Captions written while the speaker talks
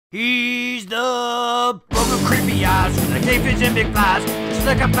He's the bug with creepy eyes, with a gay fish and big flies. Just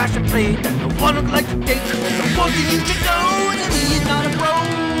like a fashion plate that no one would like to date. The one thing you should know that he is not a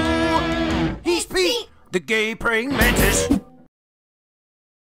bro. He's Pete, the gay praying mantis.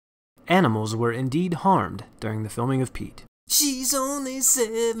 Animals were indeed harmed during the filming of Pete. She's only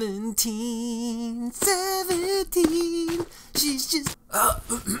 17, she's just,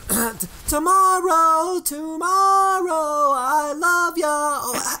 tomorrow, I love ya.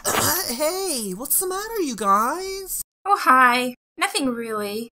 Hey, what's the matter, you guys? Oh, hi. Nothing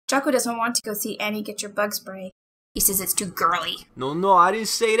really. Jocko doesn't want to go see Annie get your bug spray. He says it's too girly. No, I didn't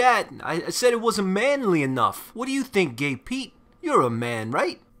say that. I said it wasn't manly enough. What do you think, Gay Pete? You're a man,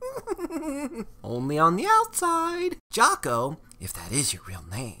 right? Only on the outside. Jocko, if that is your real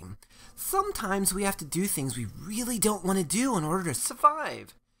name, sometimes we have to do things we really don't want to do in order to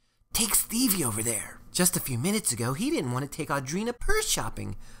survive. Take Stevie over there. Just a few minutes ago, he didn't want to take Audrina purse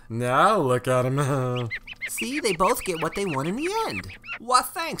shopping. Now look at him. See, they both get what they want in the end. Why,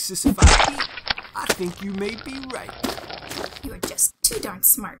 thanks, Sissy Pete. I think you may be right. You are just too darn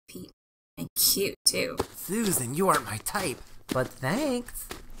smart, Pete. And cute, too. Susan, you aren't my type, but thanks.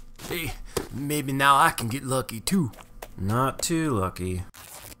 Hey, maybe now I can get lucky too. Not too lucky.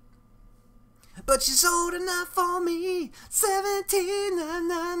 But she's old enough for me. 17,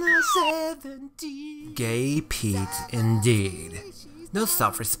 17. Gay Pete, indeed. No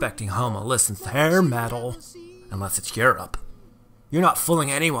self-respecting homo listens to hair metal. Unless it's Europe. You're not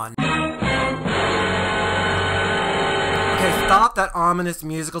fooling anyone. Okay, stop that ominous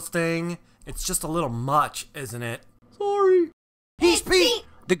musical sting. It's just a little much, isn't it? Sorry. He's Pete,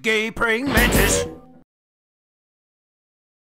 the gay praying mantis.